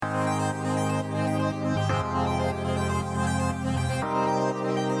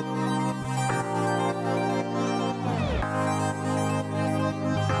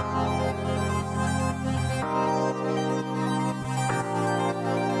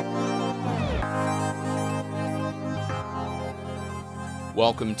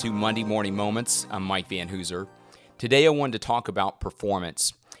Welcome to Monday Morning Moments. I'm Mike Van Hooser. Today I wanted to talk about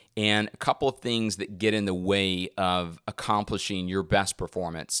performance and a couple of things that get in the way of accomplishing your best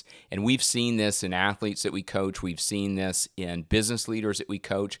performance. And we've seen this in athletes that we coach. We've seen this in business leaders that we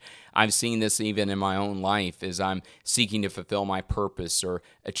coach. I've seen this even in my own life as I'm seeking to fulfill my purpose or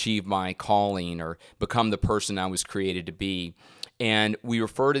achieve my calling or become the person I was created to be. And we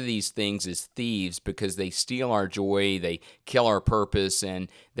refer to these things as thieves because they steal our joy, they kill our purpose, and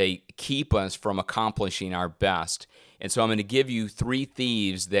they keep us from accomplishing our best. And so I'm going to give you 3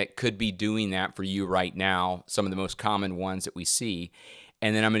 thieves that could be doing that for you right now, some of the most common ones that we see.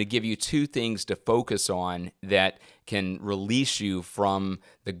 And then I'm going to give you 2 things to focus on that can release you from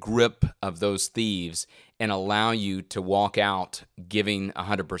the grip of those thieves and allow you to walk out giving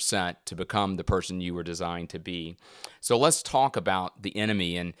 100% to become the person you were designed to be. So let's talk about the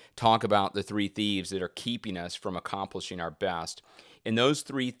enemy and talk about the 3 thieves that are keeping us from accomplishing our best. And those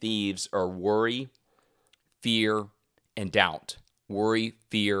 3 thieves are worry, fear, and doubt. Worry,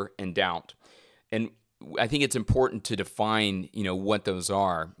 fear, and doubt. And I think it's important to define, what those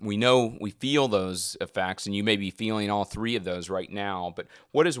are. We know we feel those effects, and you may be feeling all 3 of those right now. But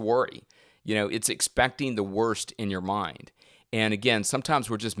what is worry? It's expecting the worst in your mind. And again, sometimes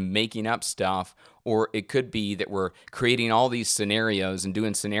we're just making up stuff, or it could be that we're creating all these scenarios and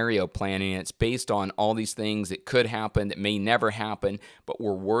doing scenario planning. And it's based on all these things that could happen, that may never happen, but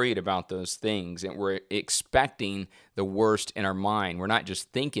we're worried about those things and we're expecting the worst in our mind. We're not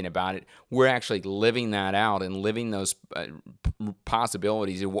just thinking about it, we're actually living that out and living those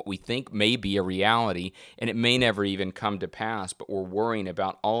possibilities of what we think may be a reality, and it may never even come to pass, but we're worrying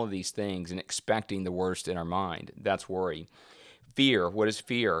about all of these things and expecting the worst in our mind. That's worry. Fear. What is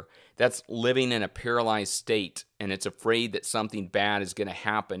fear? That's living in a paralyzed state, and it's afraid that something bad is going to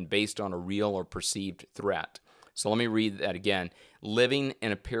happen based on a real or perceived threat. So let me read that again. Living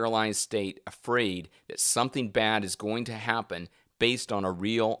in a paralyzed state, afraid that something bad is going to happen based on a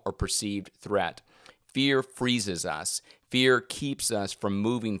real or perceived threat. Fear freezes us. Fear keeps us from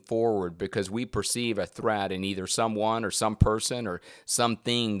moving forward because we perceive a threat in either someone or some person or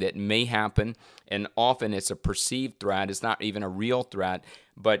something that may happen. And often it's a perceived threat. It's not even a real threat,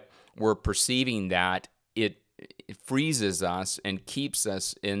 but we're perceiving that. It freezes us and keeps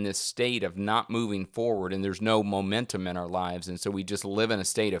us in this state of not moving forward, and there's no momentum in our lives. And so we just live in a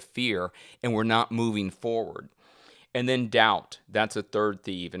state of fear and we're not moving forward. And then doubt. That's a 3rd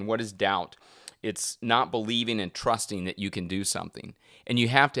thief. And what is doubt? It's not believing and trusting that you can do something. And you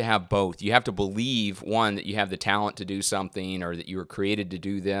have to have both. You have to believe, one, that you have the talent to do something, or that you were created to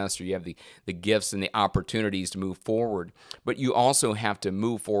do this, or you have the gifts and the opportunities to move forward. But you also have to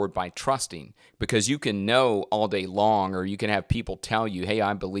move forward by trusting, because you can know all day long, or you can have people tell you, hey,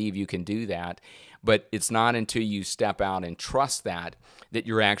 I believe you can do that. But it's not until you step out and trust that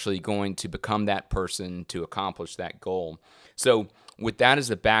you're actually going to become that person to accomplish that goal. So with that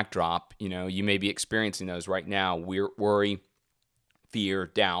as a backdrop, you may be experiencing those right now: worry, fear,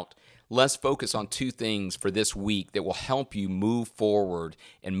 doubt. Let's focus on 2 things for this week that will help you move forward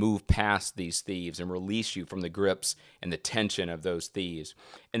and move past these thieves and release you from the grips and the tension of those thieves.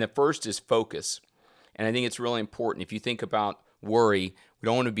 And the first is focus. And I think it's really important. If you think about worry, we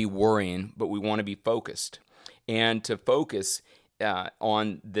don't want to be worrying, but we want to be focused. And to focus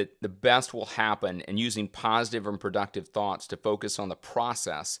on the best will happen, and using positive and productive thoughts to focus on the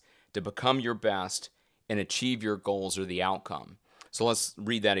process to become your best and achieve your goals or the outcome. So let's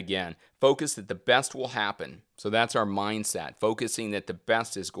read that again. Focus that the best will happen. So that's our mindset, focusing that the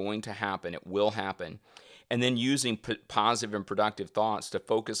best is going to happen. It will happen. And then using positive and productive thoughts to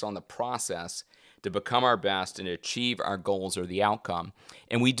focus on the process to become our best and achieve our goals or the outcome.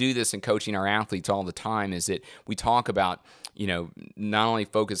 And we do this in coaching our athletes all the time, is that we talk about, not only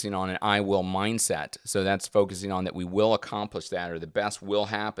focusing on an I will mindset, so that's focusing on that we will accomplish that or the best will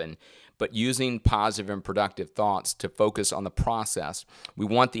happen, but using positive and productive thoughts to focus on the process. We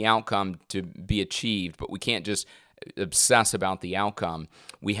want the outcome to be achieved, but we can't just obsess about the outcome.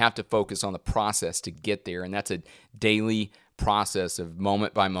 We have to focus on the process to get there, and that's a daily process of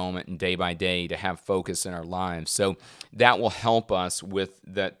moment by moment and day by day to have focus in our lives. So that will help us with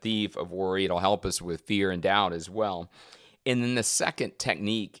that thief of worry. It'll help us with fear and doubt as well. And then the second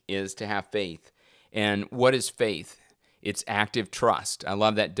technique is to have faith. And what is faith? It's active trust. I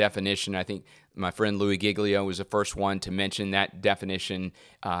love that definition. I think my friend Louis Giglio was the first one to mention that definition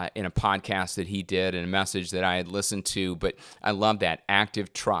in a podcast that he did and a message that I had listened to. But I love that,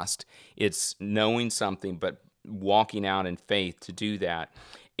 active trust. It's knowing something, but walking out in faith to do that.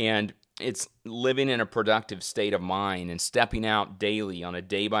 And it's living in a productive state of mind and stepping out daily on a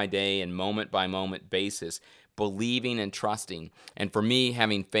day-by-day and moment-by-moment basis, believing and trusting. And for me,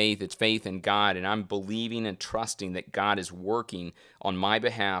 having faith, it's faith in God, and I'm believing and trusting that God is working on my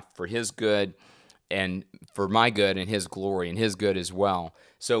behalf for His good and for my good and His glory and His good as well.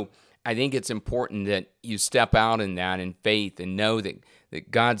 So I think it's important that you step out in that in faith and know that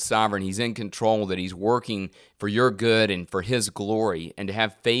God's sovereign, He's in control, that He's working for your good and for His glory, and to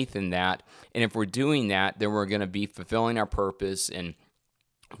have faith in that. And if we're doing that, then we're going to be fulfilling our purpose and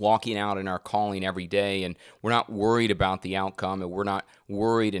walking out in our calling every day, and we're not worried about the outcome, and we're not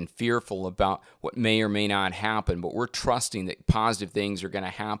worried and fearful about what may or may not happen, but we're trusting that positive things are going to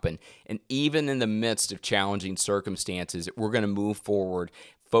happen. And even in the midst of challenging circumstances, we're going to move forward,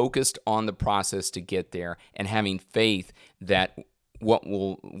 focused on the process to get there, and having faith that what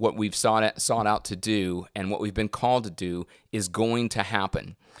we've sought out to do and what we've been called to do is going to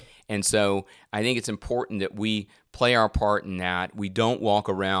happen. And so I think it's important that we play our part in that. We don't walk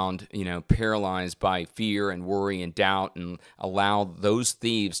around, paralyzed by fear and worry and doubt and allow those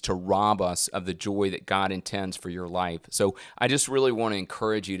thieves to rob us of the joy that God intends for your life. So I just really want to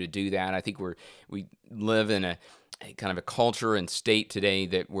encourage you to do that. I think we live in a kind of a culture and state today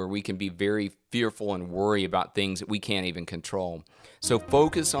where we can be very fearful and worry about things that we can't even control. So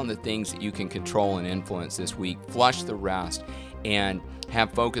focus on the things that you can control and influence this week. Flush the rest and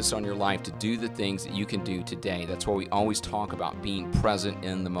have focus on your life to do the things that you can do today. That's why we always talk about being present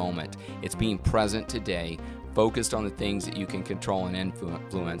in the moment. It's being present today, focused on the things that you can control and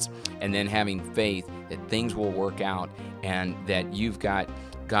influence, and then having faith that things will work out and that you've got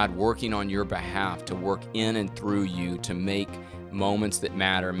God working on your behalf to work in and through you to make moments that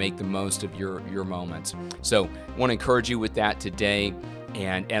matter, make the most of your moments. So I want to encourage you with that today.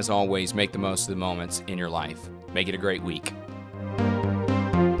 And as always, make the most of the moments in your life. Make it a great week.